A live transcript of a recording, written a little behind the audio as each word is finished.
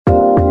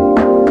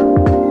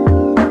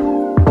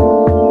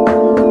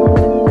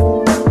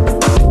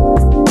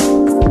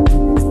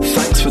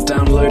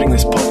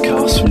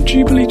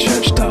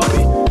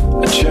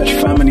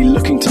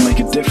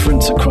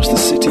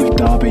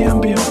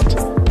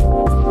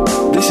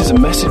a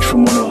message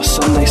from one of our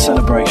Sunday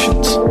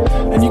celebrations,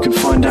 and you can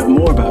find out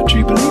more about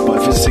Jubilee by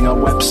visiting our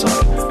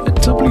website at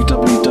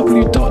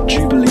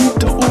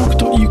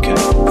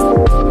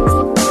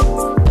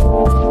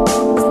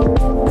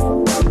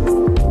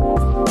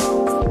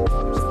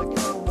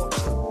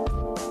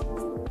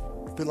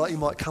A bit like you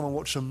might come and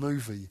watch a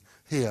movie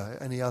here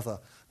any other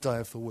day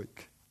of the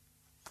week.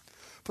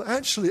 But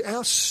actually,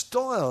 our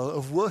style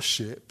of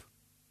worship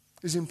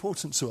is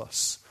important to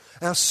us.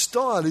 Our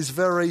style is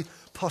very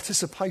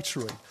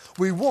participatory.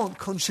 We want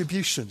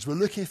contributions. We're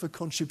looking for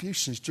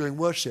contributions during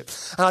worship.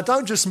 And I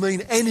don't just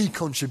mean any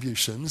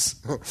contributions.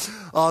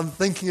 I'm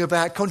thinking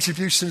about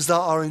contributions that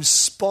are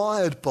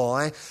inspired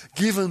by,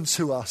 given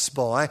to us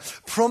by,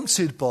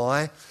 prompted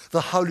by the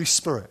Holy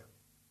Spirit.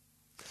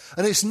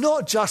 And it's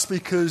not just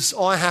because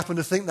I happen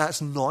to think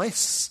that's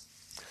nice,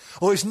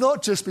 or it's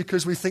not just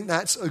because we think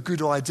that's a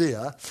good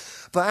idea,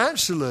 but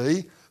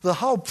actually the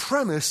whole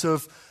premise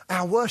of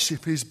our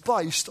worship is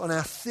based on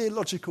our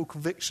theological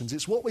convictions.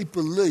 It's what we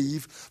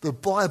believe the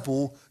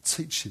Bible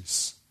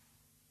teaches.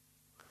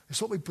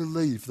 It's what we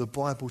believe the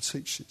Bible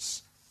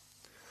teaches.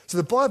 So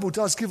the Bible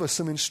does give us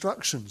some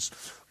instructions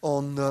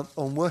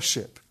on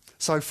worship.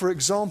 So, for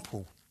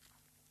example,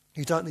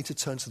 you don't need to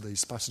turn to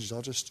these passages.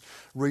 I'll just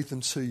read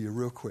them to you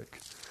real quick.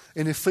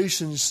 In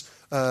Ephesians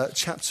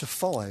chapter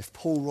 5,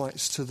 Paul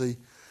writes to the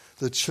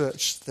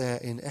church there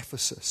in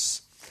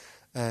Ephesus.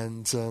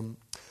 And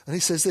he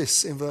says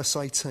this in verse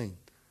 18.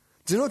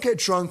 Do not get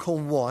drunk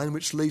on wine,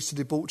 which leads to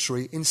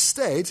debauchery.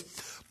 Instead,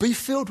 be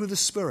filled with the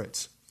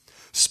Spirit.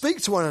 Speak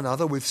to one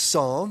another with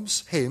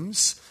psalms,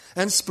 hymns,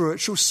 and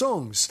spiritual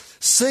songs.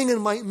 Sing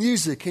and make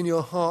music in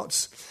your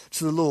hearts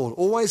to the Lord,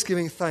 always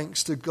giving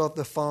thanks to God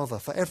the Father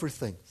for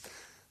everything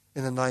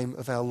in the name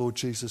of our Lord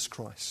Jesus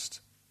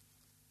Christ.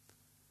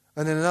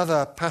 And in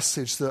another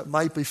passage that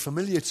may be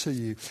familiar to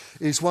you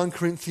is 1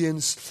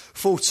 Corinthians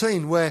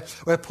 14, where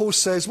Paul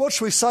says, what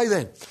shall we say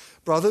then?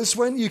 Brothers,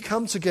 when you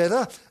come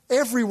together,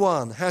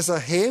 everyone has a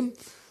hymn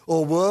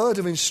or word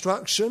of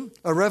instruction,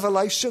 a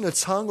revelation, a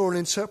tongue or an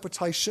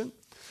interpretation.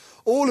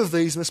 All of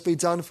these must be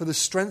done for the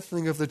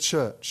strengthening of the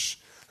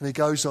church. And he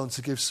goes on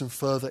to give some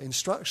further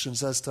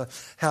instructions as to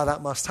how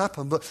that must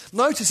happen. But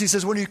notice he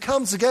says, when you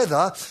come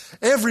together,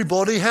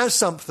 everybody has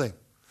something.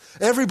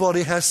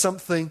 Everybody has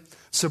something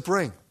to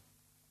bring.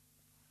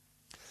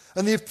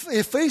 And the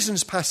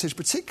Ephesians passage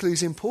particularly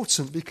is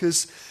important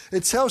because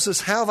it tells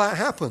us how that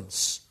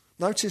happens.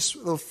 Notice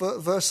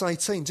verse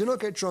 18. Do not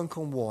get drunk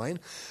on wine,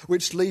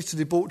 which leads to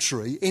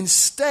debauchery.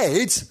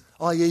 Instead,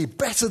 i.e.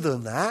 better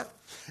than that,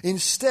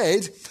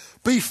 instead,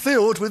 be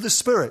filled with the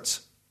Spirit.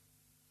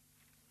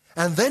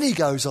 And then he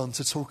goes on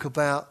to talk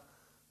about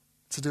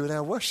to do in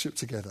our worship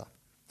together.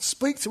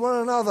 Speak to one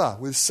another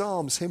with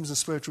psalms, hymns and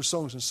spiritual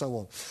songs and so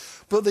on.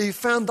 But the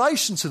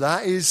foundation to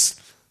that is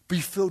be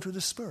filled with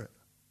the Spirit.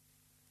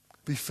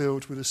 Be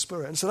filled with the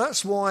Spirit. And so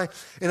that's why,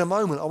 in a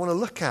moment, I want to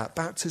look at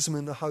baptism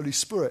in the Holy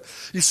Spirit.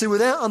 You see,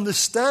 without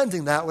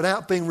understanding that,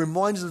 without being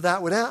reminded of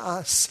that, without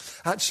us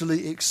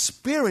actually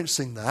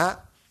experiencing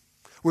that,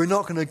 we're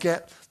not going to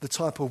get the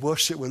type of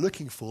worship we're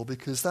looking for,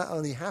 because that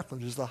only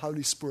happens as the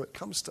Holy Spirit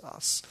comes to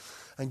us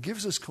and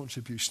gives us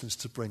contributions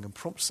to bring and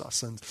prompts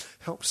us and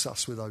helps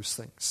us with those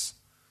things.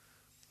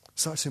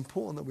 So it's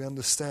important that we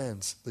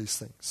understand these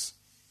things.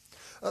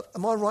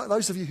 Am I right?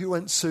 Those of you who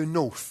went to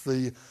North,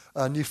 the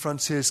New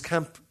Frontiers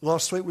camp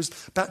last week, was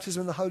baptism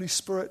in the Holy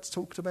Spirit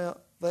talked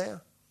about there?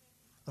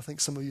 I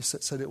think some of you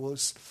said it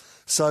was.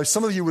 So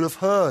some of you will have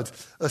heard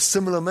a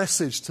similar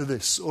message to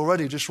this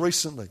already just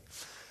recently.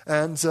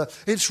 And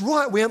it's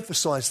right we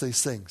emphasise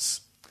these things.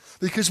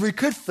 Because we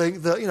could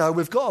think that,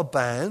 we've got a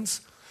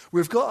band,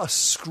 we've got a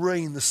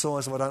screen the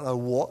size of I don't know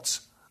what,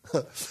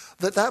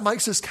 that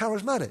makes us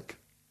charismatic.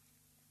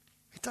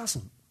 It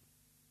doesn't.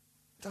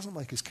 It doesn't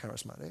make us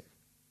charismatic.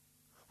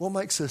 What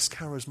makes us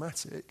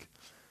charismatic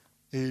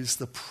is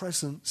the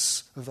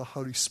presence of the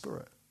Holy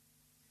Spirit.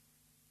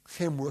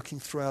 Him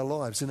working through our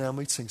lives, in our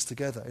meetings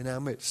together, in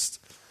our midst.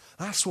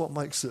 That's what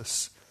makes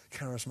us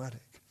charismatic.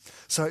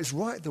 So it's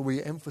right that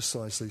we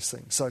emphasise these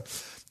things. So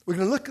we're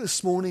going to look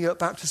this morning at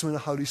baptism in the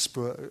Holy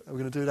Spirit. We're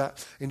going to do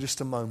that in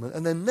just a moment.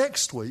 And then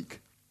next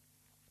week,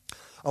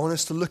 I want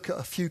us to look at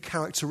a few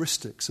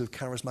characteristics of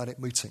charismatic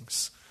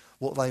meetings.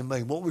 What they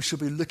mean, what we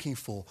should be looking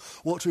for.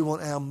 What do we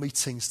want our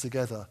meetings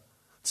together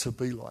to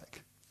be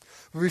like?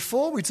 But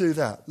before we do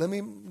that, let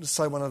me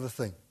say one other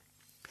thing.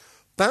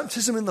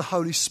 Baptism in the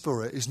Holy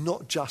Spirit is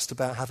not just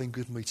about having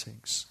good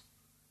meetings.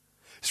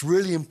 It's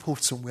really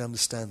important we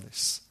understand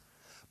this.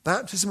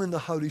 Baptism in the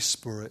Holy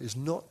Spirit is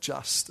not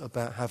just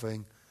about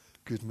having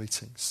good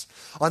meetings.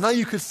 I know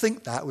you could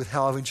think that with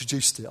how I've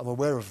introduced it. I'm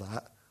aware of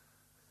that.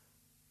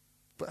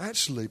 But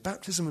actually,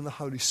 baptism in the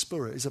Holy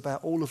Spirit is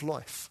about all of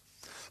life.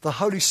 The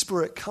Holy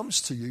Spirit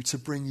comes to you to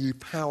bring you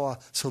power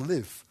to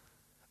live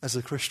as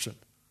a Christian.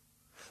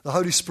 The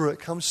Holy Spirit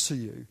comes to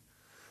you,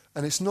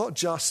 and it's not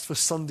just for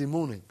Sunday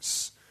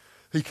mornings.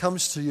 He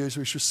comes to you, as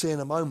we shall see in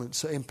a moment,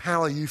 to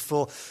empower you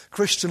for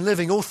Christian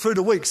living all through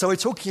the week. So we're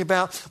talking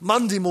about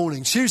Monday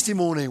morning, Tuesday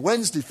morning,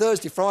 Wednesday,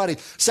 Thursday, Friday,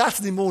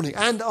 Saturday morning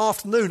and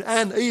afternoon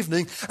and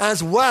evening,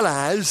 as well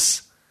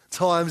as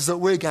times that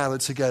we're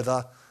gathered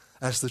together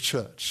as the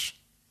church.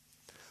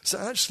 So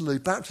actually,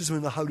 baptism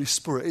in the Holy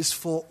Spirit is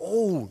for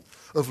all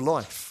of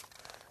life.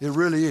 It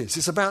really is.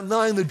 It's about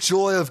knowing the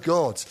joy of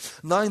God,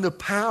 knowing the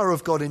power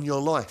of God in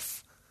your life.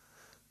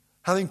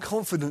 Having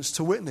confidence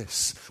to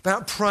witness,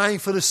 about praying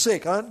for the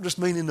sick. I don't just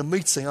mean in the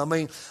meeting. I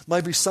mean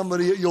maybe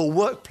somebody at your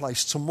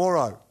workplace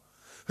tomorrow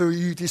who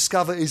you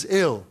discover is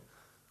ill.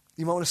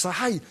 You might want to say,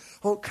 hey,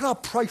 well, can I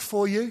pray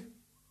for you?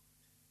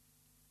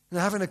 And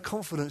having a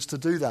confidence to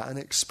do that and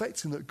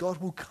expecting that God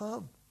will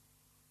come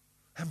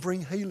and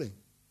bring healing.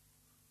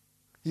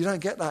 You don't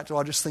get that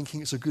by just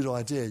thinking it's a good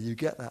idea. You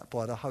get that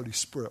by the Holy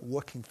Spirit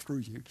working through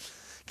you,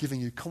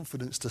 giving you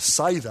confidence to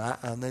say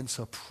that and then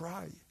to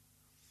pray.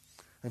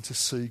 And to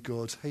see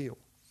God heal.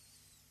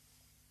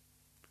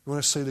 We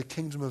want to see the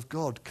kingdom of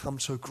God come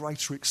to a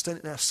greater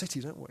extent in our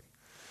city, don't we?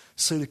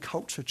 See the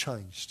culture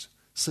changed.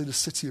 See the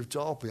city of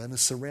Derby and the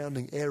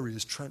surrounding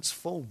areas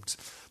transformed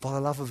by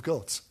the love of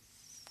God.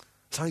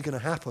 It's only going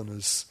to happen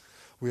as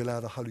we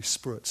allow the Holy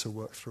Spirit to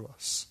work through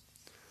us.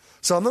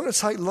 So I'm not going to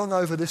take long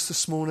over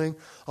this morning.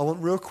 I want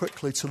real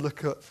quickly to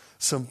look at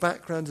some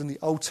background in the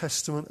Old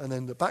Testament and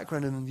then the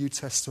background in the New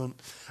Testament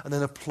and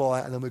then apply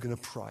it and then we're going to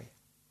pray.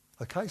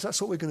 Okay, so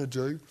that's what we're going to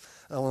do.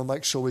 And I want to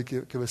make sure we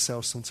give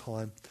ourselves some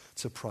time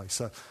to pray.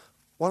 So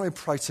why don't we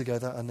pray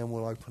together and then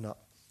we'll open up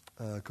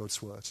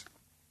God's word.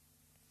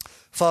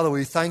 Father,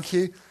 we thank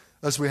you,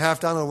 as we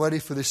have done already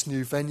for this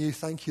new venue.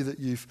 Thank you that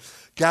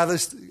you've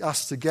gathered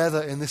us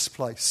together in this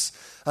place.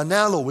 And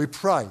now, Lord, we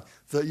pray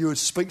that you would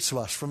speak to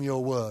us from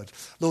your word.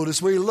 Lord,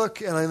 as we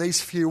look in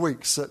these few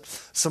weeks at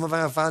some of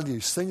our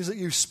values, things that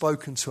you've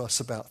spoken to us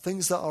about,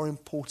 things that are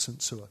important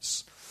to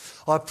us,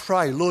 I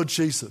pray, Lord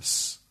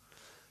Jesus,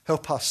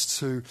 help us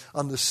to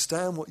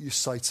understand what you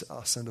say to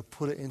us and to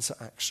put it into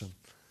action.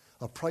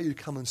 I pray you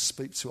come and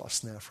speak to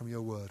us now from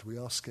your word. We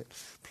ask it,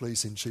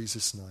 please, in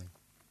Jesus' name.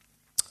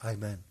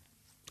 Amen.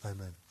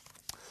 Amen.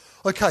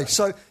 Okay,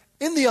 so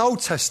in the Old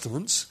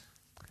Testament,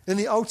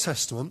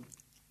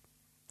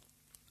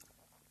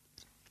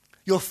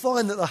 you'll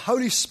find that the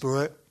Holy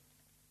Spirit,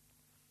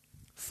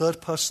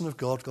 third person of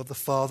God, God the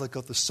Father,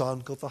 God the Son,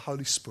 God the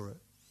Holy Spirit,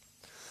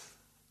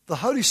 the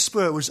Holy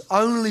Spirit was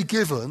only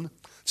given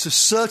to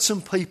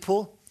certain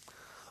people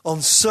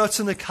on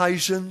certain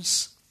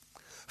occasions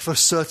for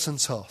certain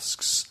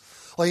tasks.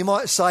 Or you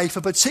might say for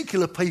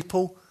particular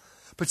people,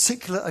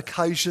 particular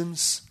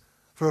occasions,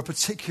 for a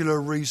particular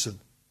reason.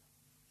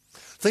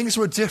 Things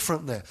were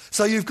different there.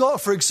 So you've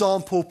got, for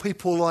example,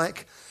 people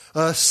like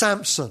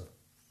Samson,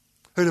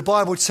 who the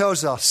Bible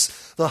tells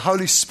us the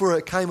Holy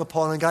Spirit came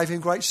upon and gave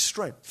him great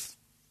strength.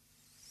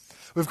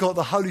 We've got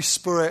the Holy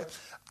Spirit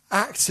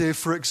active,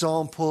 for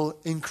example,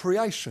 in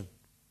creation.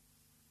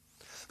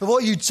 But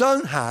what you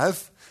don't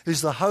have is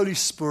the Holy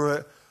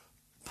Spirit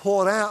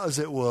poured out, as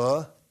it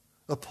were,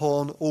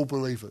 upon all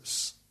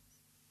believers.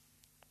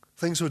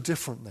 Things were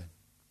different then.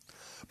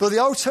 But the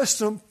Old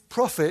Testament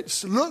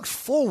prophets looked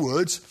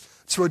forward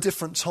to a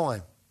different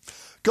time.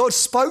 God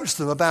spoke to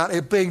them about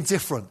it being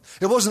different.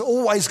 It wasn't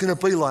always going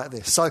to be like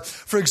this. So,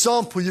 for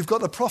example, you've got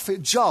the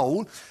prophet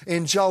Joel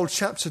in Joel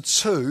chapter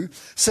 2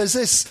 says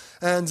this,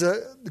 and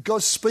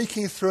God's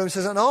speaking through him,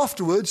 says, and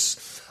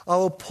afterwards I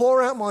will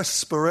pour out my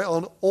spirit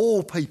on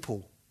all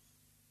people.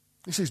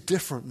 This is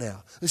different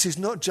now. This is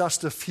not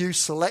just a few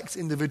select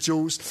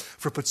individuals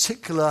for a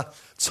particular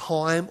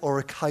time or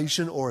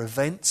occasion or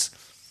event.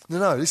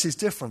 No, this is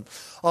different.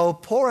 I will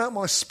pour out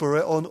my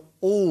spirit on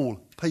all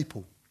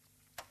people.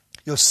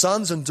 Your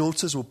sons and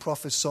daughters will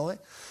prophesy.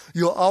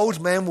 Your old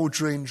men will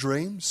dream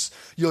dreams.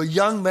 Your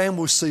young men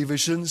will see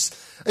visions.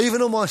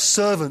 Even on my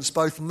servants,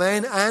 both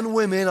men and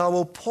women, I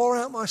will pour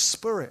out my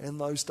spirit in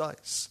those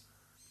days.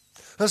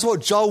 That's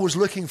what Joel was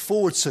looking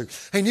forward to.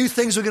 He knew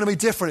things were going to be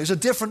different. It was a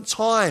different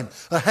time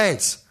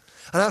ahead.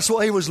 And that's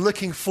what he was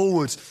looking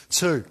forward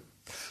to.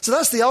 So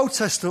that's the Old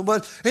Testament.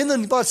 But by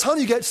the time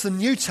you get to the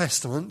New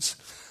Testament,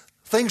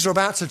 things are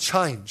about to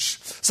change.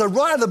 So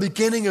right at the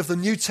beginning of the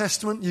New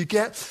Testament, you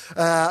get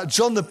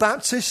John the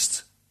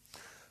Baptist,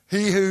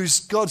 he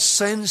who's God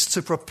sends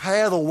to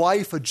prepare the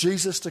way for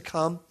Jesus to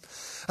come.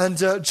 And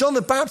John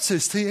the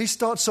Baptist, he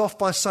starts off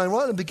by saying,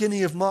 right at the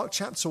beginning of Mark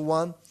chapter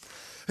 1,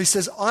 he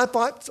says, I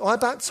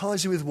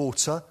baptize you with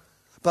water,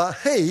 but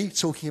he,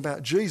 talking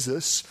about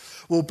Jesus,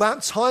 will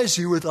baptize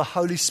you with the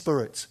Holy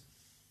Spirit.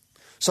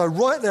 So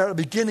right there at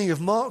the beginning of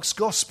Mark's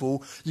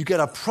gospel, you get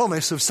a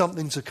promise of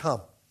something to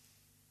come.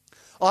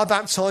 I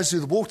baptize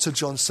you with water,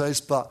 John says,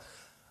 but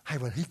hey,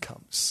 when he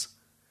comes,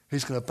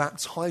 he's going to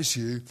baptize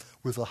you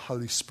with the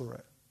Holy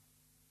Spirit.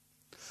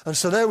 And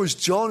so there was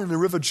John in the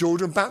River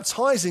Jordan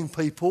baptizing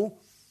people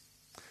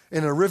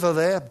in a river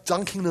there,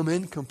 dunking them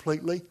in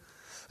completely.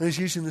 And he's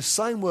using the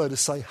same word to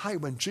say, hey,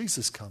 when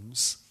Jesus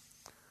comes,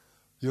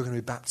 you're going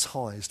to be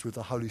baptized with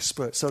the Holy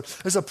Spirit. So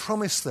there's a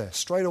promise there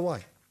straight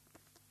away.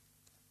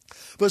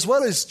 But as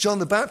well as John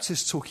the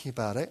Baptist talking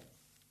about it,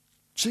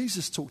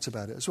 Jesus talked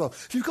about it as well.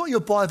 If you've got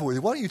your Bible with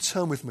you, why don't you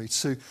turn with me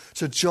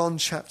to John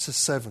chapter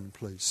 7,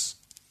 please.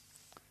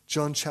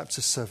 John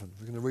chapter 7.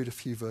 We're going to read a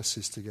few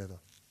verses together.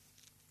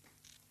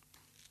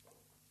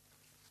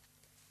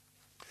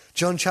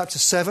 John chapter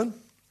 7.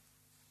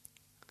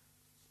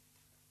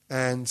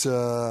 And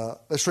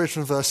let's read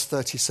from verse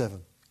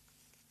 37.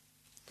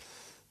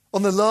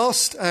 On the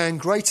last and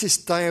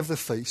greatest day of the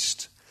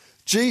feast,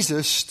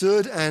 Jesus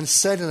stood and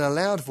said in a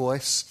loud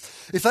voice,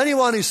 "If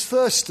anyone is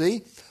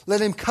thirsty, let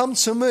him come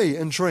to me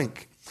and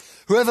drink.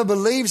 Whoever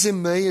believes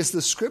in me, as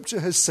the scripture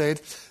has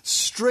said,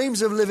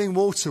 streams of living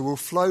water will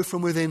flow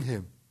from within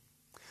him."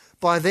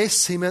 By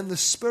this he meant the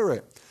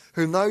Spirit,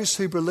 whom those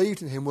who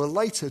believed in him were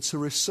later to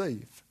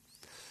receive.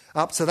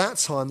 Up to that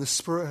time, the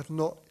Spirit had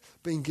not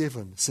been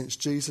given, since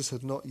Jesus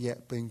had not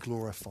yet been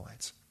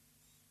glorified.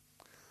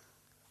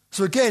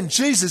 So again,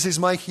 Jesus is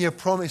making a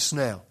promise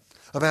now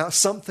about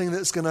something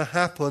that's going to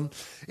happen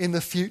in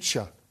the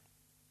future.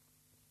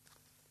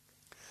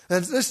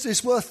 And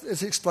it's worth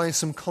explaining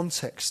some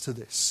context to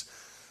this.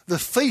 The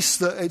feast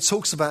that it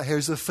talks about here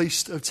is the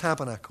Feast of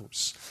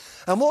Tabernacles.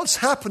 And what's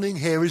happening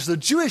here is the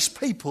Jewish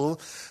people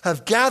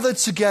have gathered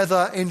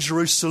together in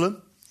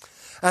Jerusalem,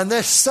 and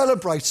they're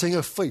celebrating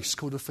a feast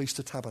called the Feast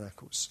of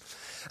Tabernacles.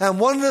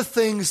 And one of the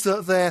things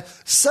that they're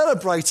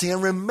celebrating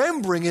and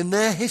remembering in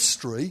their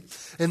history,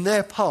 in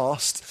their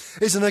past,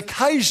 is an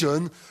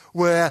occasion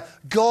where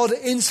God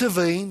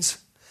intervened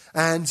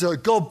and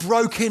God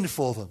broke in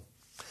for them.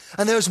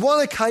 And there was one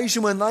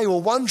occasion when they were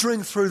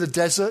wandering through the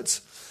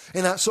desert,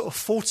 in that sort of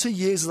 40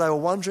 years they were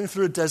wandering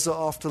through the desert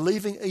after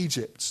leaving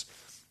Egypt.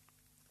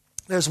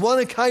 There was one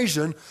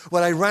occasion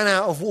where they ran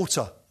out of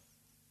water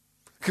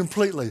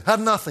completely, had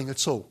nothing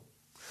at all.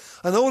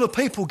 And all the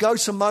people go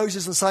to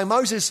Moses and say,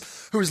 "Moses,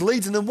 who is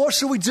leading them, what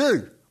shall we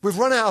do? We've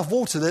run out of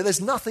water there.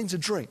 There's nothing to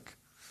drink.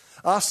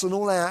 Us and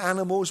all our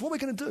animals, what are we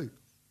going to do?"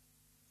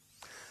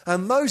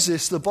 And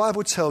Moses, the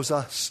Bible tells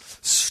us,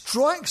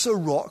 strikes a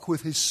rock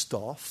with his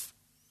staff,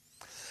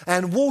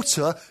 and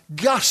water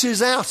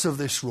gushes out of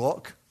this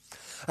rock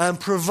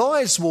and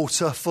provides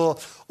water for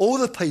all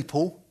the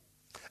people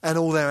and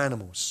all their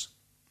animals.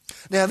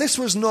 Now, this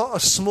was not a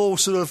small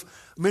sort of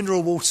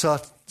mineral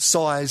water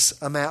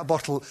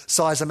bottle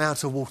size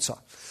amount of water.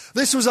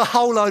 This was a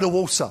whole load of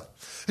water.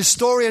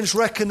 Historians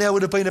reckon there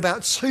would have been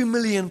about 2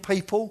 million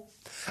people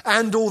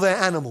and all their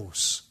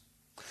animals.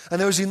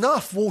 And there was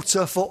enough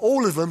water for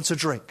all of them to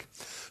drink.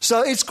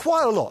 So it's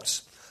quite a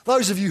lot.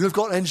 Those of you who've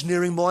got an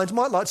engineering mind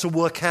might like to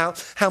work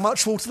out how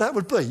much water that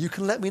would be. You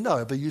can let me know.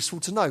 It'd be useful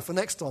to know for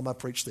next time I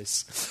preach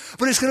this.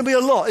 But it's going to be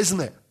a lot, isn't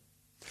it?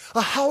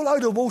 A whole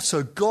load of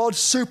water God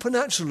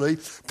supernaturally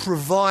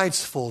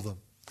provides for them.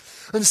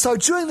 And so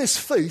during this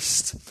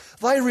feast,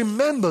 they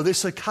remember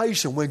this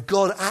occasion when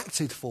God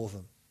acted for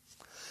them.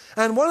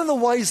 And one of the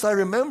ways they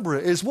remember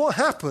it is what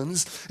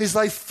happens is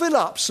they fill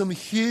up some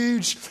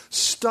huge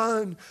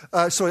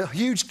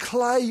huge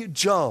clay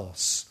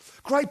jars,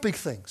 great big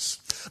things.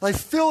 They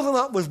fill them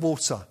up with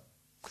water.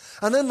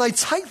 And then they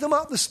take them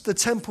up the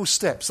temple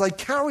steps. They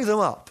carry them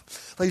up,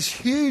 these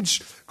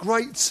huge,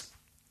 great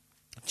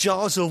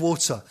jars of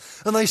water.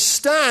 And they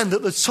stand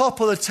at the top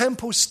of the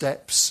temple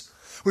steps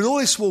with all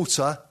this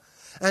water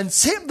and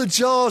tip the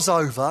jars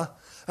over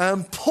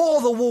and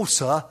pour the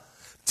water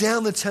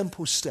down the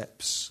temple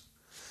steps.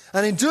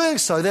 And in doing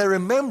so, they're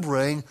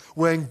remembering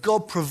when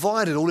God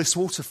provided all this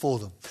water for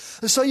them.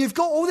 And so you've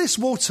got all this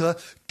water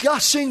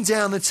gushing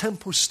down the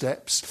temple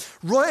steps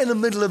right in the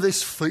middle of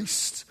this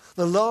feast,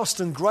 the last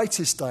and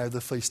greatest day of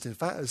the feast, in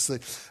fact, as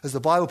the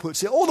Bible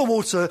puts it, all the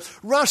water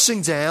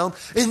rushing down.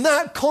 In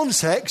that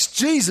context,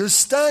 Jesus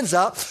stands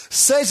up,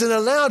 says in a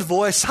loud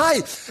voice, "Hey,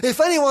 if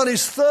anyone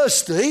is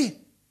thirsty,"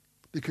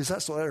 because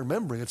that's what they're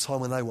remembering, a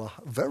time when they were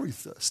very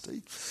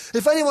thirsty.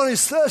 "If anyone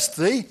is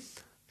thirsty,"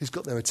 he's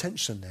got their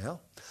attention now,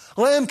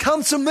 "let him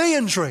come to me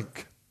and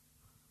drink,"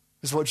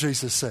 is what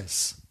Jesus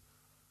says.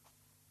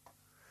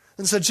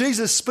 And so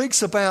Jesus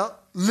speaks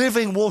about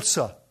living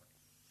water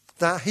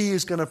that he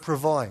is going to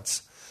provide,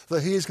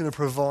 that he is going to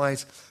provide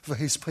for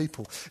his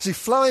people. See,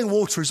 flowing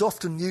water is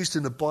often used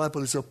in the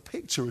Bible as a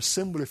picture, a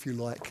symbol, if you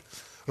like,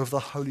 of the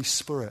Holy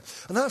Spirit.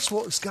 And that's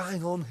what's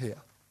going on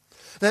here.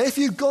 Now, if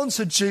you'd gone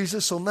to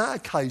Jesus on that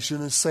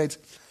occasion and said,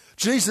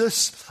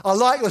 "Jesus, I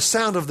like the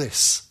sound of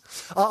this.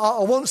 I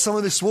want some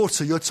of this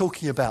water you're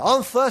talking about.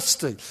 I'm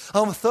thirsty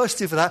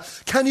for that.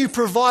 Can you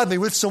provide me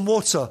with some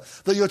water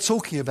that you're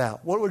talking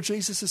about?" What would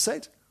Jesus have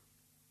said?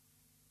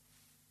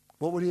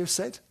 What would he have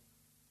said?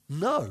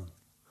 No,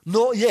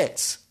 not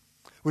yet,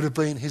 would have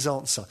been his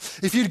answer.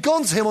 If you'd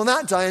gone to him on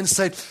that day and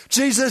said,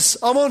 "Jesus,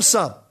 I want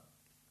some,"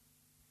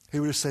 he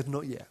would have said,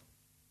 "Not yet,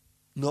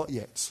 not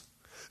yet."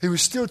 He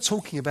was still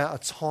talking about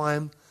a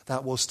time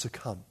that was to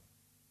come.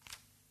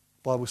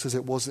 The Bible says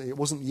it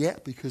wasn't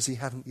yet because he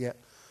hadn't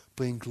yet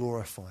been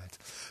glorified.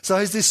 So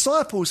his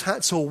disciples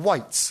had to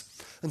wait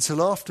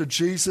until after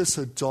Jesus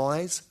had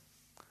died,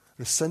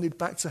 ascended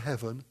back to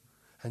heaven,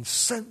 and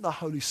sent the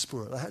Holy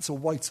Spirit. They had to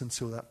wait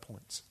until that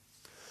point.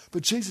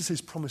 But Jesus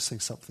is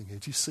promising something here.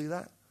 Do you see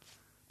that?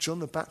 John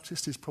the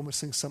Baptist is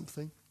promising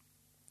something.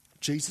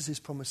 Jesus is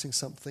promising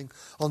something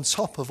on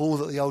top of all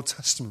that the Old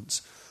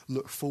Testament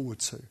looked forward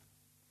to.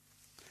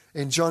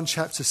 In John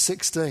chapter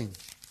 16,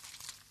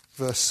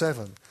 verse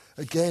 7,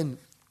 again,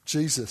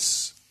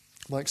 Jesus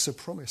makes a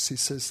promise. He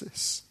says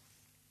this.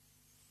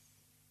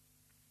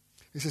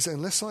 He says,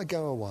 unless I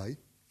go away,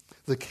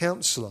 the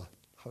Counselor,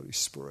 Holy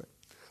Spirit,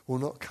 will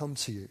not come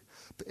to you.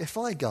 But if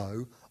I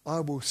go, I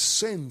will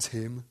send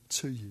him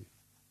to you.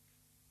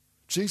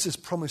 Jesus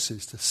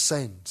promises to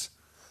send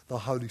the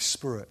Holy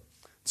Spirit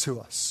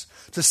to us.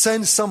 To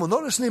send someone,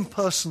 not as an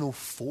impersonal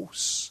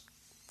force,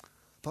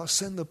 but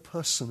send the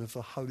person of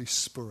the Holy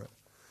Spirit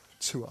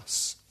to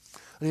us.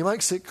 And he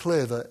makes it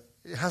clear that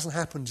it hasn't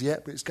happened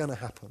yet, but it's going to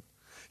happen.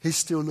 He's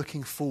still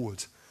looking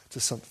forward to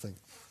something.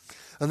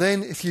 And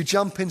then if you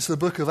jump into the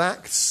book of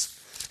Acts,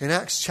 in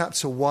Acts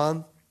chapter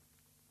 1,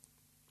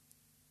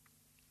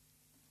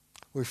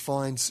 we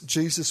find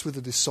Jesus with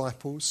the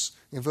disciples.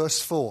 In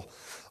verse 4,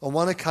 on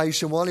one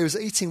occasion while he was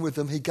eating with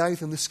them, he gave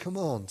them this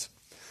command.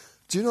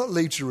 Do not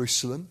leave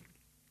Jerusalem,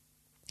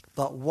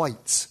 but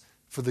wait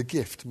for the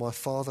gift my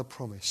Father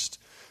promised,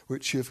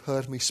 which you have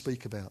heard me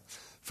speak about.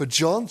 For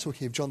John,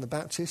 talking of John the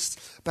Baptist,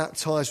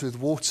 baptized with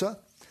water,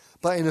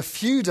 but in a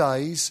few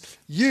days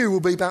you will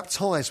be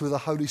baptized with the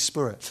Holy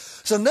Spirit.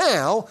 So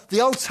now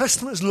the Old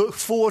Testament has looked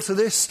forward to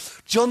this.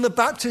 John the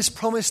Baptist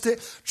promised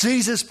it.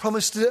 Jesus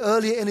promised it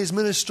earlier in his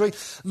ministry.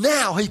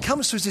 Now he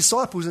comes to his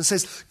disciples and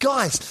says,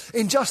 guys,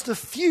 in just a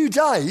few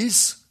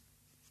days,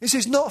 this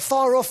is not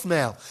far off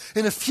now.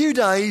 In a few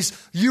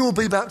days you will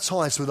be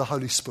baptized with the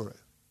Holy Spirit.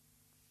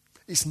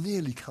 It's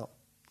nearly come.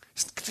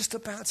 It's just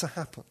about to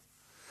happen.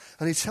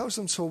 And he tells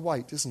them to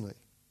wait, doesn't he?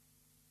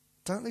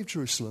 Don't leave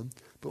Jerusalem,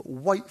 but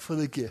wait for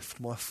the gift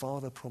my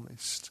Father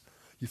promised.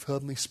 You've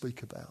heard me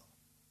speak about.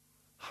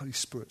 Holy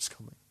Spirit's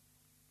coming.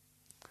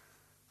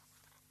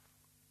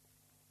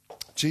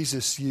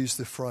 Jesus used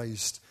the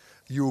phrase,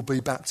 you will be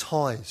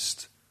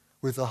baptized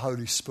with the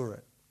Holy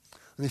Spirit.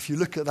 And if you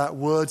look at that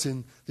word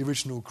in the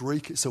original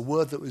Greek, it's a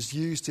word that was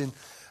used in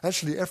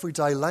actually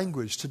everyday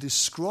language to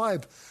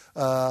describe,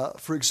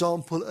 for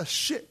example, a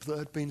ship that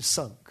had been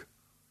sunk.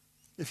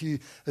 If you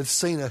have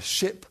seen a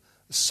ship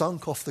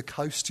sunk off the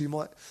coast, you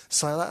might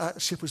say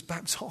that ship was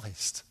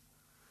baptized.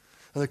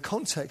 And the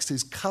context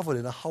is covered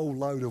in a whole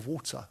load of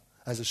water,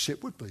 as a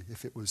ship would be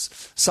if it was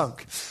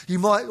sunk. You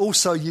might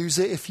also use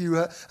it if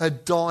you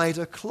had dyed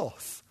a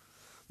cloth.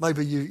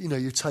 Maybe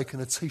you've taken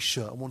a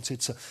T-shirt and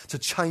wanted to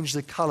change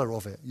the colour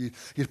of it.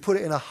 You'd put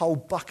it in a whole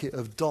bucket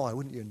of dye,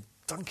 wouldn't you, and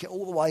dunk it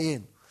all the way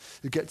in.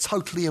 You'd get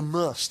totally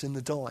immersed in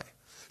the dye.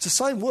 It's the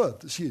same word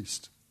that's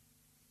used.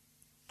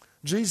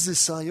 Jesus is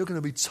saying you're going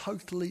to be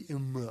totally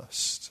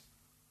immersed,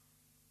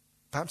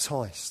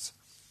 baptized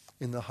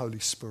in the Holy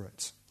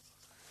Spirit.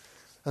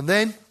 And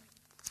then,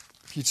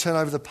 if you turn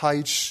over the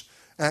page,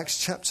 Acts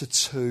chapter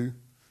 2,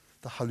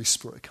 the Holy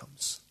Spirit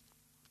comes.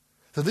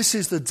 So this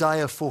is the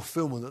day of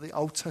fulfillment that the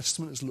Old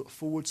Testament has looked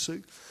forward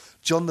to.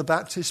 John the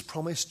Baptist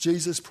promised,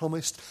 Jesus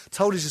promised,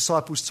 told his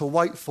disciples to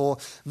wait for.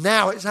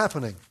 Now it's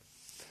happening.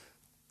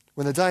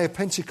 When the day of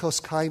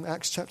Pentecost came,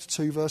 Acts chapter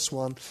 2, verse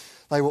 1,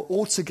 they were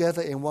all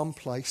together in one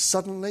place.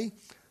 Suddenly,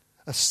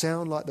 a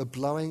sound like the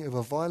blowing of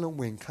a violent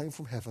wind came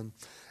from heaven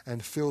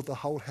and filled the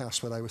whole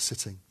house where they were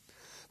sitting.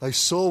 They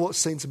saw what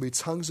seemed to be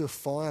tongues of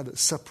fire that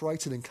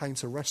separated and came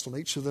to rest on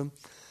each of them.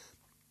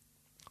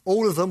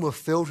 All of them were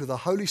filled with the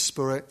Holy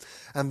Spirit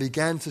and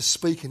began to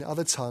speak in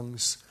other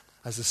tongues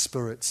as the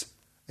Spirit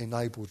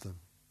enabled them.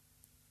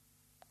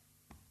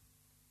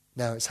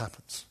 Now it's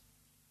happened.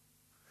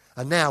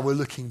 And now we're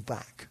looking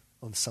back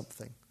on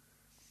something.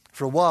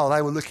 For a while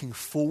they were looking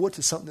forward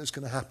to something that's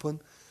going to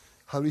happen.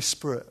 Holy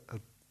Spirit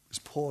was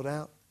poured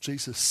out.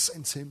 Jesus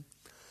sent him.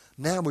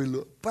 Now we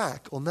look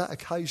back on that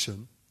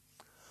occasion,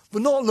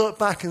 but not look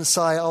back and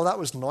say, oh, that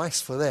was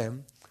nice for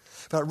them,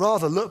 but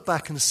rather look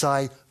back and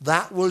say,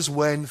 that was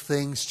when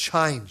things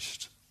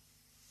changed.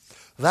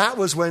 That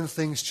was when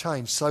things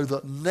changed, so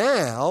that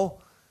now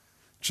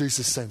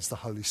Jesus sends the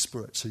Holy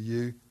Spirit to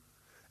you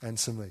and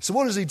to me. So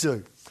what does he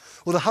do?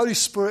 Well, the Holy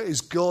Spirit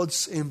is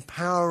God's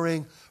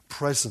empowering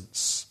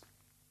presence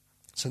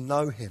to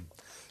know him,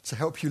 to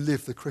help you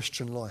live the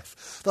Christian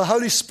life. The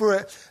Holy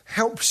Spirit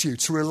helps you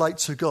to relate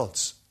to God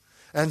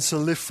and to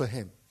live for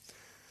him.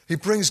 He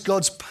brings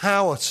God's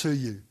power to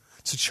you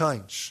to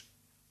change.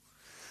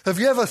 Have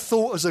you ever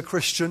thought as a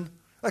Christian,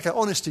 okay,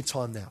 honesty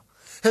time now.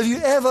 Have you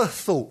ever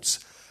thought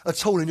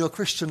at all in your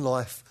Christian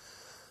life,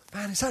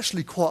 man, it's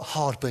actually quite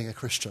hard being a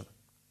Christian?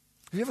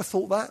 Have you ever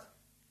thought that?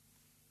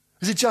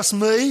 Is it just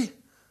me?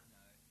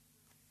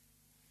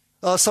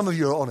 Some of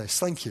you are honest.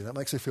 Thank you. That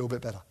makes me feel a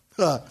bit better.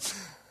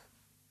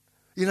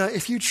 You know,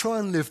 if you try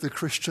and live the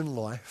Christian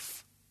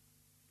life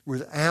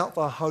without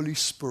the Holy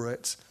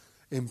Spirit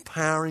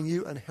empowering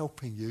you and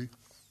helping you,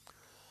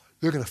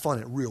 you're going to find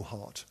it real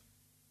hard.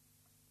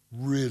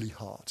 Really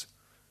hard.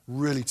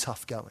 Really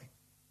tough going.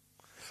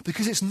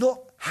 Because it's not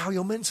how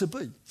you're meant to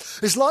be.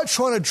 It's like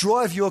trying to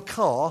drive your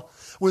car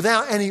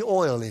without any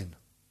oil in.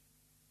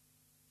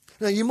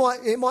 You know,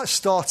 it might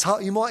start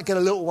up, you might get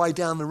a little way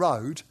down the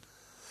road,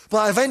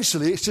 But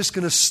eventually it's just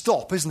going to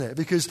stop, isn't it?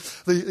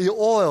 Because the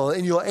oil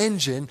in your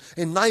engine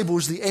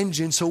enables the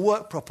engine to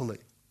work properly.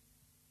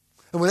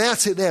 And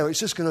without it there, it's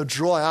just going to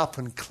dry up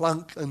and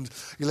clunk, and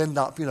you'll end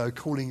up,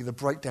 calling the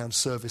breakdown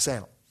service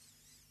out.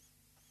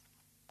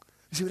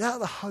 You see, without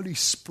the Holy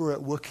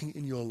Spirit working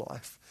in your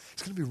life,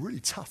 it's going to be really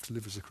tough to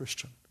live as a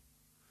Christian.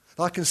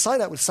 And I can say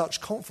that with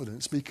such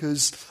confidence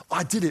because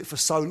I did it for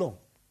so long.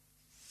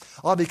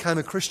 I became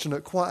a Christian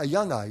at quite a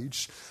young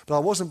age, but I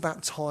wasn't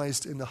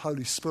baptised in the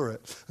Holy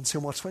Spirit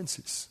until my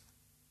 20s.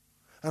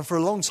 And for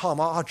a long time,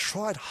 I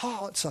tried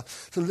hard to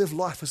live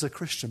life as a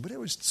Christian, but it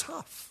was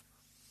tough.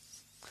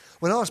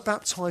 When I was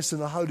baptised in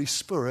the Holy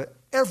Spirit,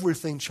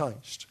 everything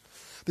changed.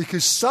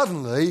 Because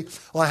suddenly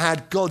I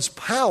had God's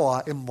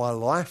power in my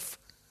life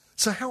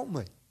to help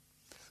me.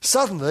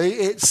 Suddenly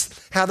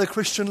it's how the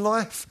Christian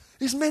life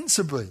is meant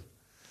to be.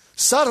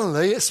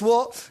 Suddenly it's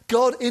what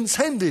God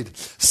intended.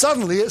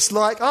 Suddenly it's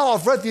like,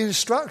 I've read the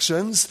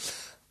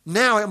instructions.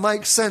 Now it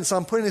makes sense.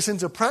 I'm putting this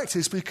into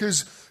practice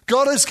because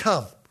God has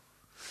come.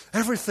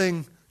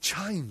 Everything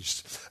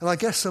changed. And I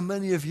guess for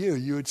many of you,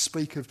 you would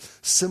speak of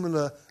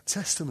similar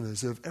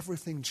testimonies of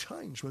everything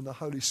changed when the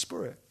Holy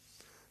Spirit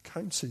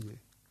came to you.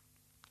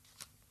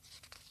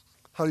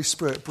 Holy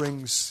Spirit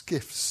brings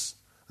gifts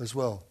as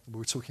well.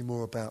 We're talking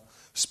more about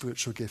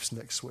spiritual gifts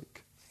next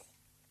week.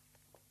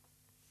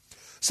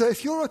 So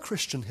if you're a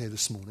Christian here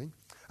this morning,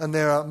 and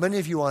there are many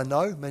of you I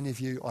know, many of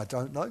you I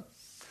don't know.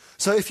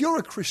 So if you're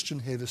a Christian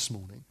here this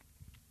morning,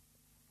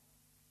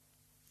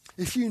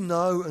 if you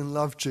know and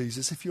love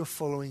Jesus, if you're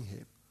following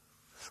him,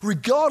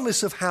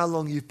 regardless of how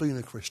long you've been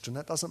a Christian,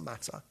 that doesn't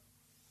matter,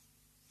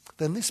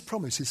 then this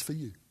promise is for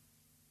you.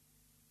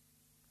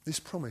 This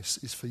promise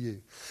is for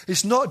you.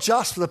 It's not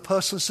just for the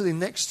person sitting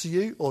next to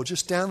you or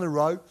just down the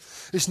road.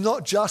 It's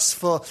not just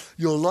for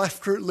your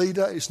life group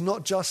leader. It's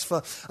not just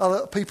for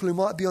other people who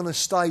might be on a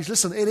stage.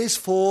 Listen, it is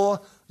for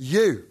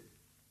you.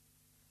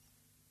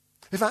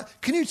 In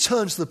fact, can you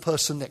turn to the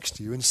person next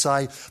to you and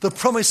say, the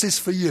promise is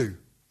for you?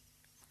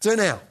 Do it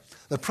now.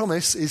 The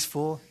promise is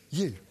for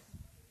you.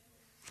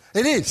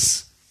 It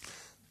is.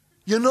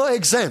 You're not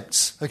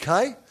exempt,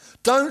 okay?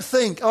 Don't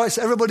think, it's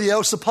everybody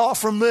else apart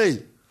from me.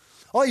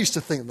 I used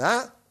to think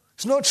that.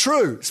 It's not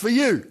true. It's for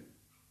you.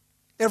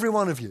 Every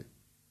one of you.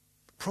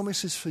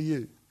 Promise is for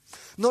you.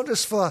 Not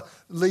just for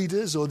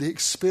leaders or the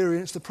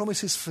experienced. The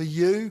promise is for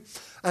you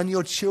and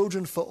your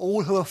children, for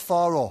all who are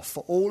far off,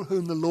 for all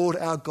whom the Lord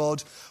our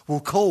God will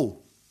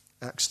call.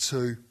 Acts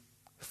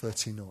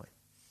 2:39.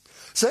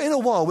 So in a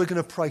while, we're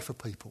going to pray for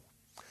people.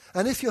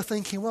 And if you're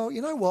thinking, well,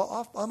 you know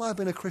what, I might have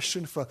been a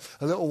Christian for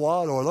a little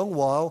while or a long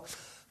while.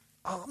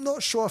 I'm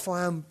not sure if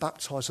I am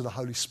baptised with the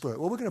Holy Spirit.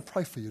 Well, we're going to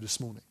pray for you this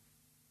morning.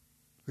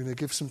 We're going to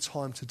give some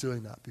time to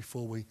doing that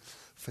before we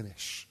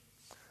finish.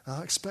 And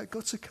I expect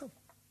God to come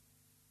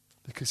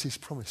because he's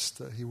promised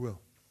that he will.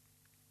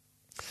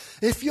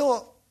 If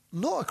you're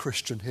not a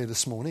Christian here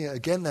this morning,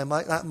 again,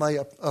 that may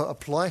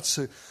apply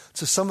to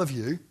some of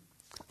you,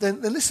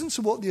 then listen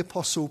to what the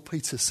Apostle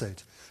Peter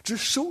said.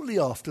 Just shortly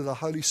after the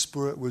Holy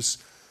Spirit was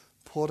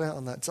poured out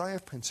on that day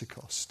of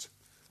Pentecost,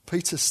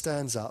 Peter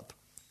stands up,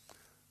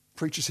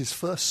 preaches his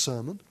first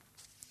sermon,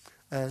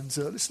 and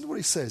listen to what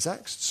he says,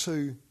 Acts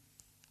 2,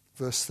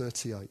 verse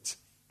 38.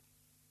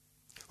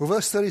 Well,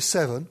 verse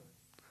 37,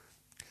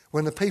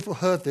 when the people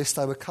heard this,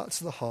 they were cut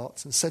to the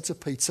heart and said to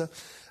Peter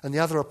and the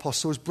other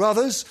apostles,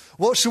 brothers,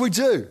 what shall we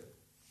do?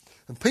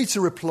 And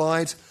Peter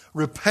replied,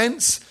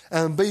 repent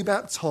and be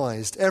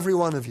baptized, every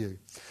one of you,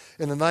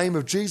 in the name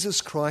of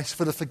Jesus Christ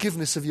for the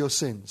forgiveness of your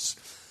sins,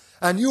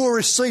 and you will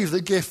receive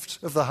the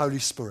gift of the Holy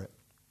Spirit.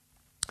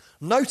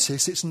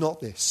 Notice it's not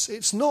this.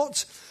 It's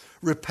not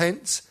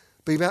repent,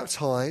 be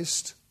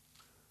baptized,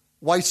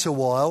 wait a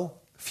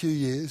while, a few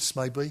years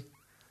maybe,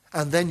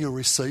 and then you'll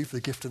receive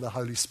the gift of the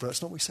Holy Spirit.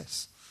 That's not what he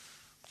says.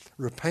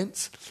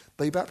 Repent,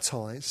 be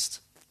baptized,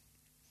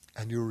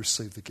 and you'll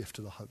receive the gift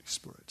of the Holy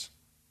Spirit.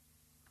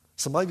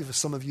 So maybe for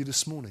some of you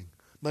this morning,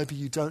 maybe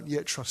you don't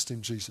yet trust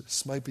in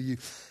Jesus. Maybe you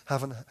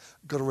haven't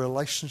got a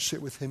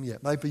relationship with him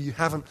yet. Maybe you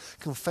haven't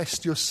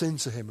confessed your sin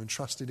to him and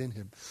trusted in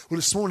him. Well,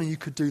 this morning you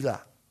could do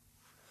that.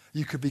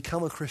 You could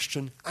become a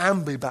Christian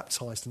and be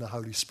baptized in the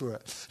Holy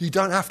Spirit. You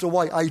don't have to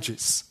wait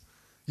ages.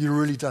 You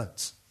really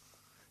don't.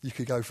 You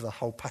could go for the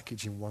whole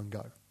package in one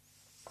go.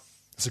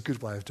 It's a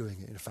good way of doing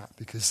it, in fact,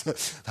 because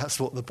that's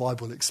what the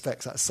Bible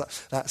expects.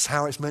 That's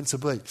how it's meant to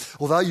be.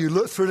 Although you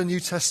look through the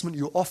New Testament,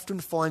 you often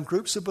find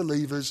groups of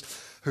believers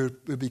who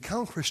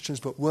become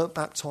Christians but weren't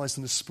baptized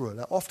in the Spirit.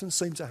 That often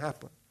seems to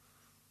happen.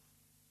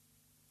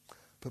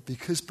 But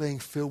because being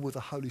filled with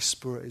the Holy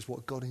Spirit is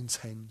what God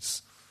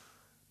intends,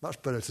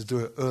 much better to do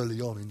it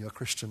early on in your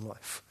Christian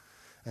life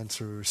and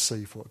to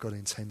receive what God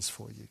intends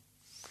for you.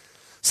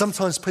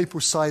 Sometimes people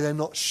say they're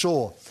not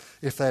sure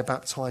if they're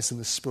baptized in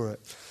the Spirit.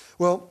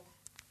 Well,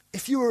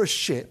 if you were a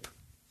ship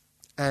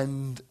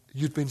and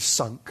you'd been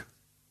sunk,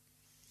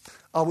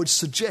 I would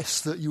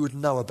suggest that you would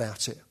know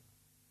about it.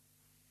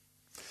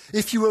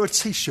 If you were a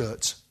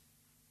T-shirt,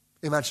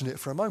 imagine it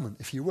for a moment,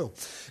 if you will.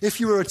 If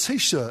you were a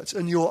T-shirt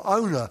and your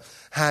owner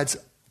had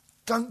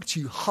dunked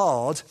you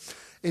hard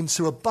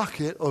into a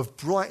bucket of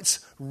bright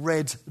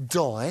red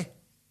dye,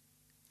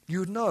 you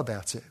would know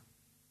about it.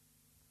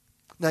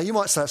 Now, you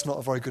might say that's not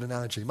a very good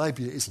analogy.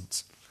 Maybe it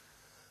isn't.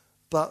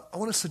 But I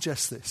want to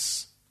suggest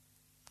this.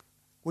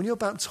 When you're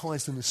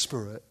baptised in the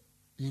Spirit,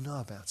 you know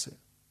about it.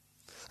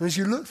 And as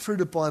you look through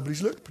the Bible,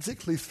 as you look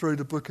particularly through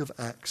the book of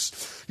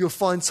Acts, you'll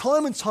find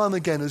time and time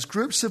again, as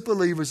groups of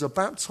believers are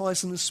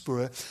baptised in the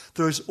Spirit,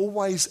 there is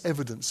always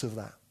evidence of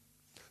that.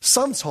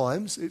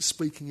 Sometimes it's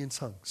speaking in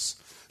tongues.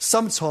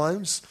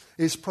 Sometimes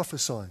it's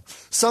prophesying.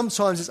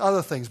 Sometimes it's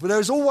other things. But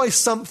there's always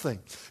something.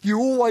 You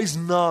always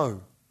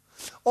know.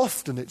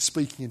 Often it's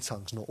speaking in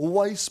tongues. Not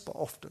always, but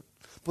often.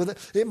 But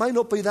it may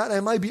not be that.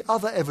 There may be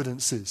other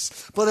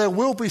evidences. But there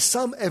will be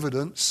some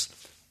evidence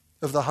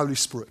of the Holy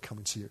Spirit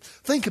coming to you.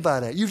 Think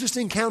about it. You've just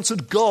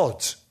encountered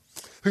God,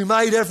 who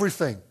made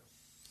everything.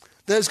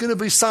 There's going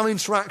to be some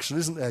interaction,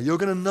 isn't there? You're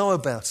going to know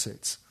about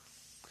it.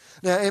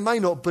 Now, it may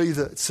not be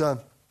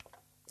that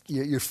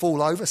you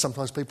fall over.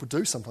 Sometimes people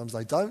do, sometimes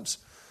they don't.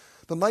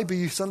 But maybe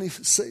you suddenly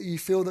you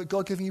feel that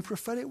God giving you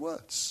prophetic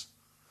words.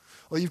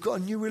 Or you've got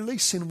a new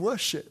release in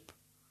worship,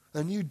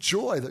 a new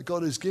joy that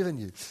God has given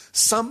you.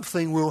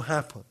 Something will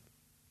happen.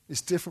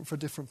 It's different for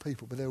different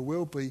people, but there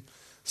will be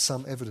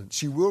some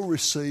evidence. You will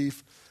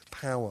receive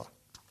power.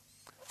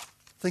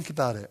 Think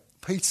about it.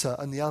 Peter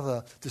and the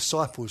other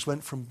disciples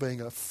went from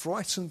being a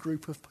frightened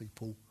group of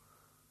people,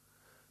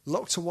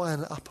 locked away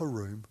in an upper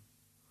room,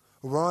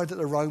 worried that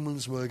the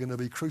Romans were going to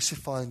be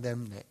crucifying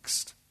them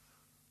next.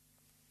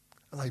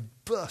 And they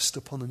burst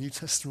upon the New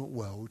Testament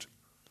world.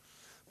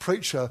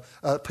 Peter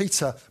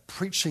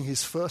preaching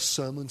his first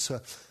sermon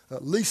to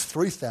at least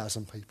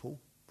 3,000 people,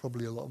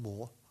 probably a lot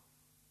more.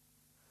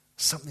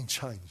 Something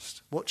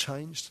changed. What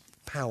changed?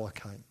 Power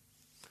came.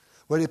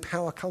 Where did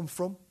power come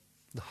from?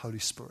 The Holy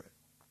Spirit.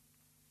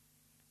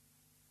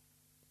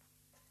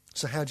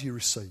 So how do you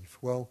receive?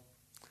 Well,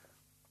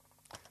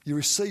 you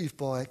receive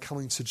by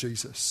coming to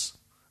Jesus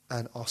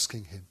and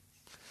asking him.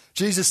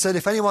 Jesus said,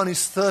 if anyone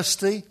is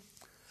thirsty,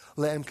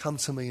 let him come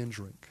to me and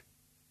drink.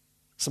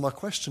 So my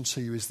question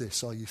to you is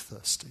this: are you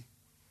thirsty?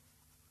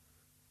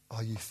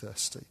 Are you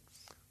thirsty?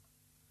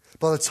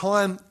 By the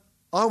time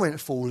I went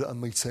forward at a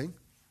meeting,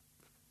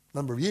 a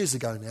number of years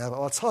ago now, but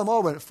by the time I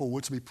went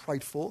forward to be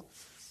prayed for,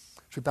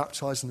 to be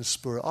baptised in the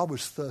Spirit, I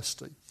was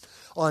thirsty.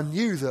 I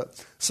knew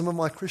that some of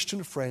my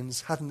Christian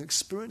friends had an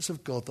experience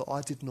of God that I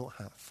did not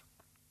have.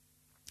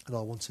 And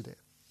I wanted it.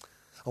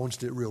 I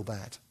wanted it real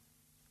bad.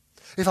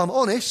 If I'm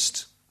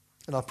honest,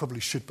 and I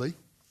probably should be,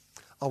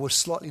 I was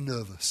slightly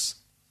nervous.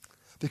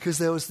 Because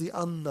there was the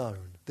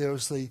unknown. There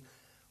was the,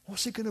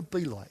 what's it going to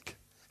be like?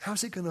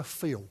 How's it going to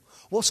feel?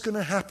 What's going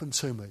to happen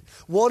to me?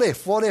 What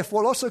if?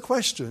 Well, lots of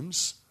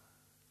questions.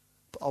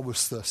 But I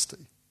was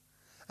thirsty.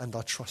 And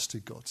I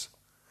trusted God.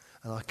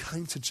 And I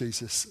came to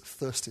Jesus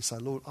thirsty,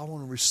 saying, Lord, I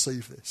want to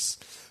receive this.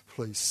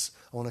 Please,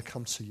 I want to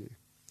come to you.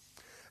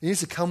 You need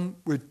to come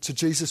to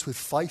Jesus with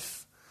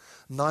faith,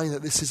 knowing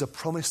that this is a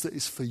promise that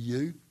is for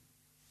you.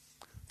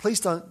 Please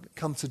don't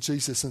come to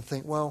Jesus and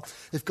think, well,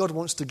 if God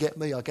wants to get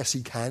me, I guess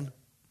he can.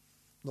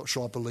 Not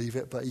sure I believe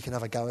it, but he can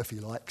have a go if he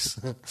likes.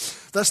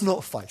 That's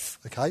not faith,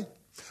 okay?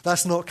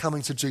 That's not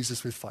coming to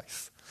Jesus with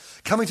faith.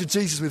 Coming to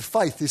Jesus with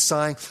faith is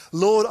saying,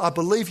 Lord, I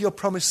believe your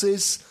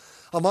promises.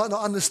 I might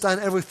not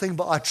understand everything,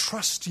 but I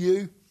trust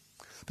you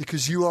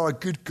because you are a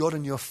good God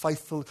and you're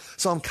faithful.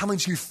 So I'm coming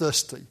to you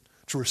thirsty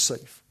to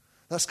receive.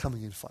 That's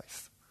coming in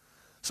faith.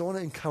 So I want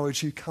to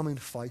encourage you, come in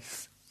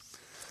faith.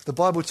 The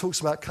Bible talks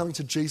about coming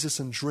to Jesus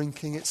and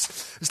drinking.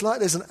 It's like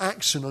there's an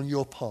action on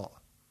your part.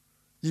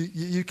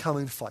 You come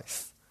in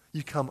faith.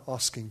 You come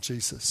asking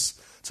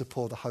Jesus to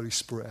pour the Holy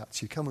Spirit out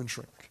to you. Come and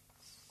drink.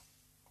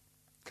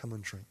 Come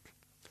and drink.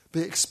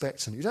 Be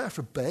expectant. You don't have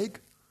to beg.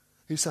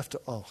 You just have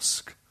to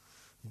ask.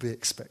 Be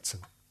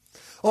expectant.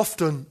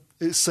 Often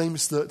it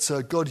seems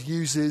that God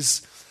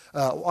uses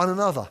one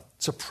another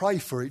to pray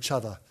for each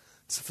other,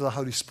 for the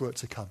Holy Spirit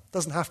to come. It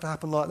doesn't have to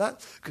happen like that.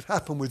 It could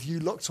happen with you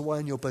locked away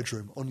in your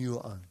bedroom on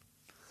your own.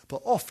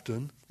 But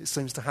often it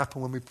seems to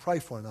happen when we pray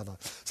for one another.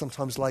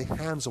 Sometimes lay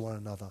hands on one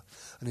another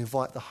and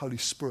invite the Holy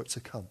Spirit to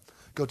come.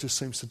 God just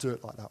seems to do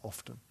it like that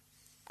often.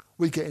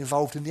 We get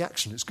involved in the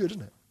action. It's good,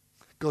 isn't it?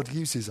 God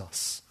uses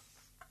us.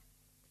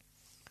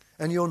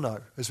 And you'll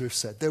know, as we've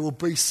said, there will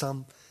be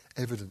some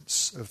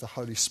evidence of the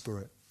Holy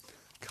Spirit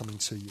coming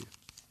to you.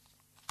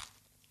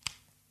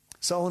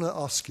 So I want to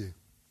ask you,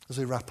 as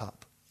we wrap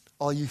up,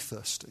 are you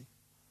thirsty?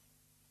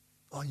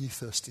 Are you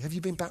thirsty? Have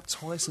you been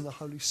baptised in the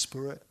Holy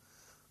Spirit?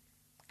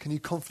 Can you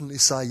confidently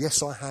say,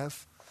 yes, I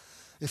have?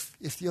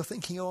 If you're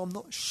thinking, oh, I'm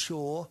not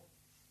sure,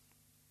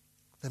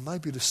 then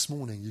maybe this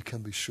morning you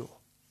can be sure.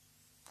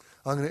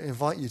 I'm going to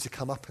invite you to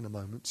come up in a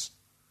moment.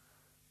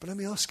 But let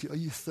me ask you, are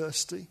you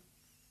thirsty?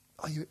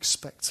 Are you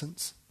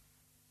expectant?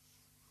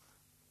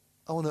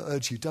 I want to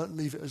urge you, don't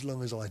leave it as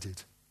long as I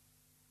did.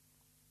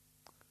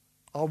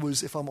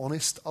 If I'm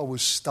honest, I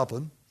was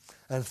stubborn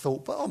and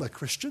thought, but I'm a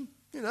Christian,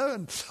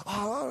 and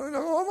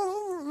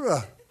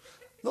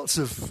lots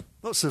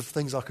of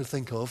things I could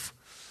think of.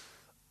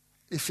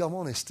 If I'm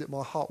honest,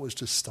 my heart was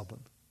just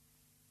stubborn.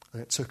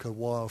 And it took a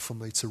while for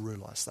me to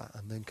realise that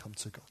and then come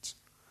to God.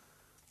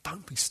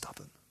 Don't be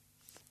stubborn.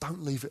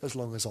 Don't leave it as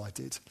long as I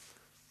did.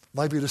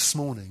 Maybe this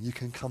morning you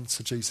can come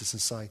to Jesus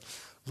and say,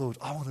 Lord,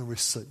 I want to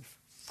receive.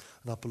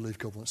 And I believe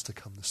God wants to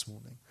come this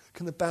morning.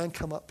 Can the band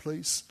come up,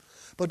 please?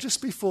 But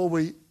just before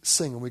we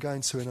sing, and we're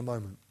going to in a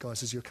moment,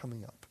 guys, as you're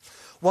coming up,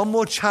 one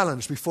more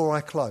challenge before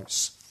I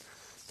close.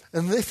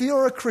 And if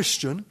you're a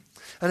Christian,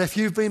 and if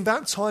you've been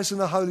baptised in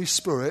the Holy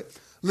Spirit,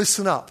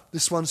 listen up.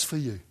 This one's for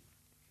you.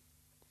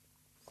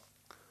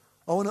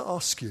 I want to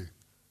ask you,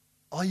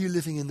 are you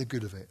living in the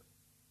good of it?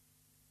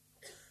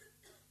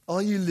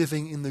 Are you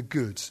living in the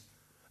good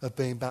of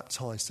being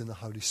baptised in the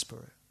Holy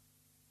Spirit?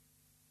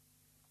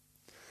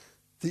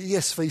 The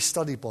ESV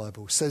Study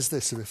Bible says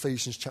this in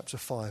Ephesians chapter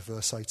 5,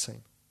 verse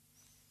 18.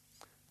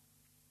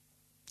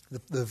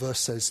 The verse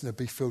says,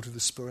 be filled with the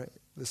Spirit.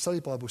 The Study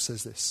Bible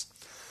says this.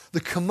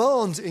 The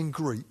command in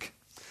Greek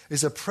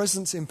is a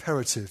present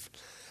imperative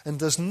and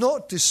does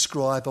not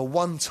describe a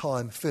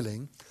one-time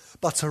filling,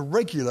 but a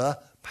regular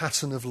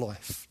pattern of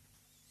life.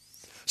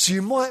 So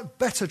you might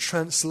better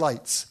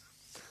translate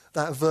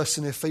that verse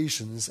in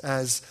Ephesians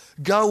as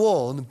go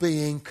on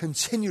being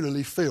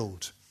continually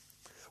filled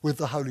with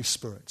the Holy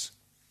Spirit.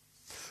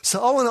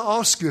 So I want to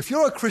ask you, if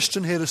you're a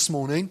Christian here this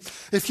morning,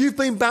 if you've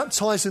been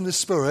baptised in the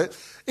Spirit,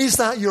 is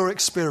that your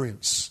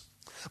experience?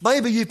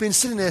 Maybe you've been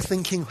sitting there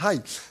thinking, hey,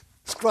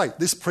 it's great,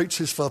 this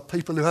preaches for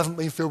people who haven't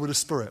been filled with the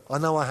Spirit. I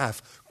know I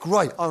have.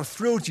 Great, I'm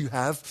thrilled you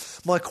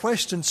have. My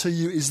question to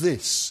you is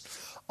this.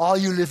 Are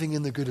you living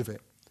in the good of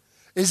it?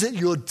 Is it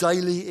your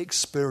daily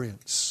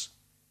experience?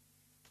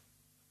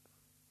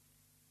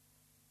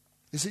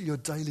 Is it your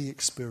daily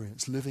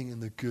experience, living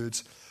in the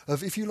good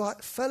of, if you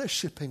like,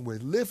 fellowshipping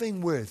with, living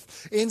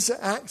with,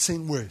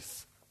 interacting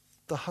with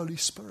the Holy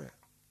Spirit?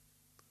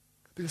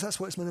 Because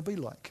that's what it's meant to be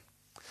like.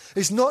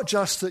 It's not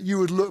just that you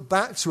would look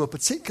back to a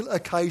particular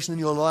occasion in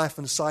your life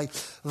and say,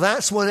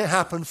 that's when it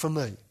happened for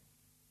me.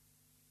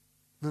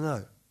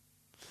 No.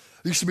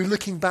 You should be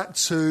looking back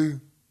to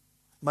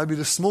maybe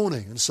this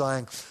morning and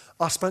saying,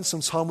 I spent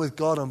some time with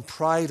God and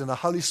prayed and the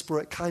Holy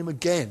Spirit came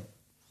again.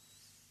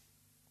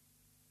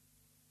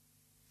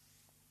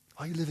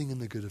 Are you living in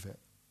the good of it?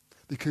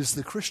 Because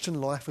the Christian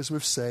life, as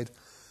we've said,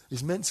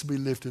 is meant to be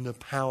lived in the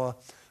power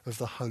of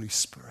the Holy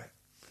Spirit.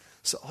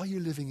 So are you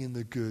living in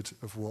the good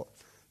of what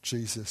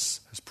Jesus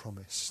has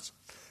promised?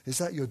 Is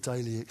that your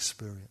daily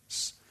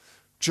experience?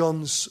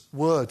 John's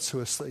word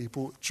to us that he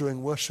brought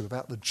during worship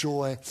about the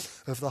joy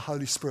of the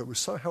Holy Spirit was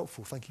so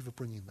helpful. Thank you for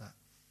bringing that.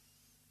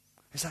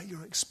 Is that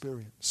your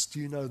experience? Do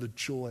you know the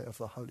joy of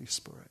the Holy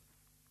Spirit?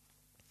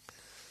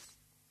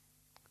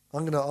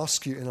 I'm going to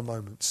ask you in a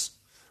moment.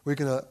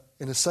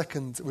 In a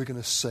second, we're going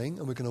to sing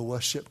and we're going to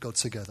worship God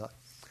together.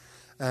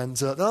 And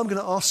then I'm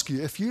going to ask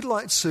you if you'd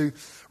like to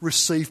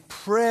receive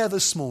prayer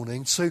this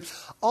morning to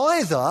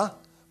either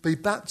be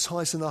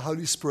baptised in the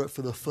Holy Spirit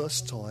for the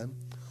first time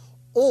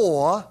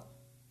or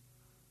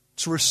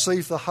to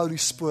receive the Holy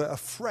Spirit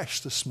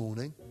afresh this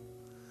morning.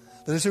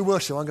 Then as we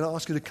worship, I'm going to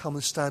ask you to come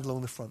and stand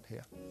along the front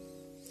here.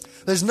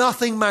 There's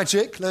nothing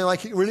magic, let me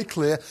make it really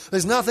clear.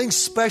 There's nothing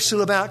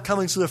special about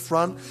coming to the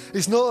front.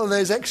 It's not that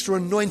there's extra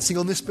anointing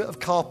on this bit of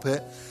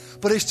carpet,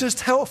 but it's just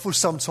helpful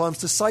sometimes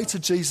to say to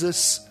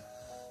Jesus,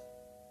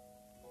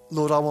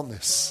 Lord, I want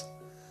this.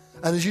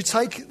 And as you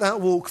take that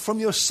walk from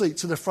your seat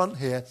to the front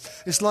here,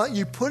 it's like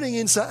you putting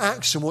into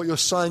action what you're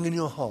saying in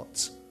your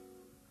heart.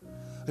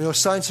 And you're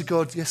saying to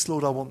God, yes,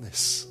 Lord, I want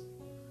this.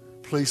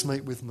 Please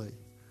meet with me.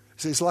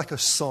 So it's like a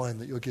sign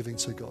that you're giving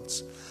to God.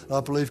 And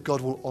I believe God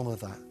will honour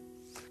that.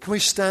 Can we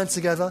stand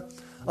together?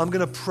 I'm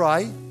going to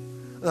pray.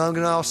 And I'm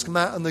going to ask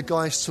Matt and the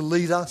guys to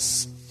lead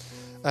us.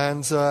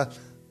 And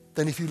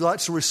then if you'd like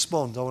to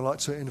respond, I would like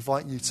to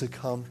invite you to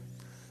come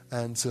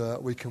and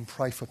we can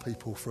pray for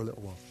people for a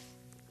little while.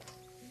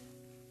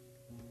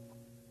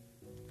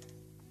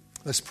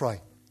 Let's pray.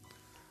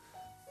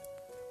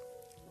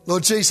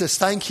 Lord Jesus,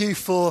 thank you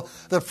for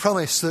the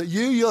promise that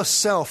you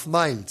yourself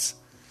made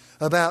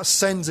about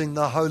sending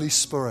the Holy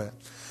Spirit.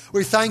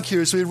 We thank you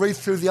as we read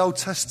through the Old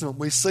Testament,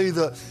 we see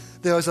that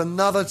there was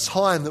another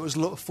time that was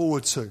looked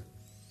forward to.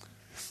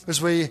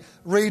 As we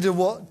read of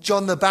what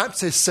John the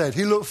Baptist said,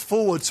 he looked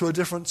forward to a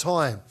different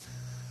time.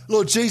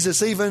 Lord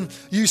Jesus, even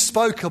you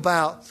spoke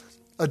about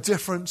a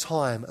different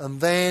time,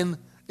 and then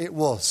it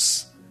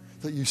was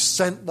that you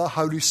sent the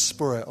Holy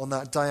Spirit on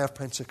that day of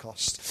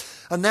Pentecost.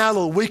 And now,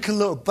 Lord, we can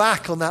look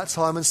back on that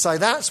time and say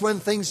that's when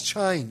things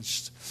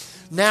changed.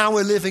 Now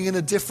we're living in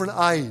a different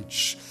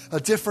age, a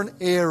different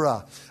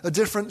era, a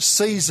different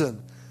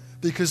season,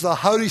 because the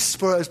Holy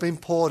Spirit has been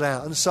poured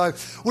out. And so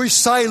we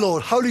say,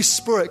 Lord, Holy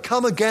Spirit,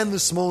 come again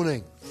this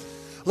morning.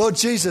 Lord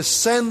Jesus,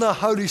 send the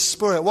Holy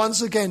Spirit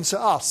once again to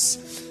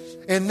us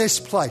in this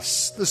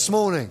place this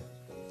morning.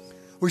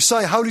 We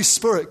say, Holy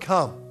Spirit,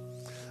 come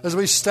as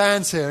we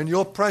stand here in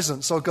your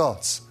presence, oh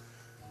God,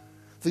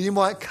 that you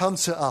might come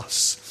to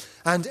us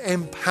and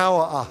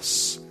empower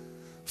us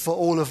for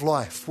all of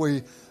life.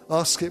 We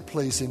ask it,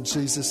 please, in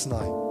Jesus'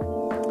 name.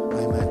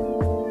 Amen.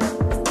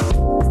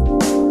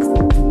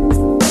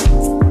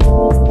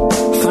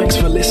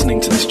 Thanks for listening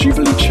to this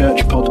Jubilee Church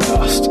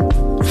podcast.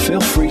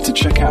 Feel free to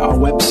check out our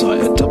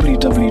website at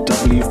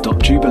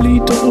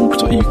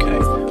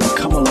www.jubilee.org.uk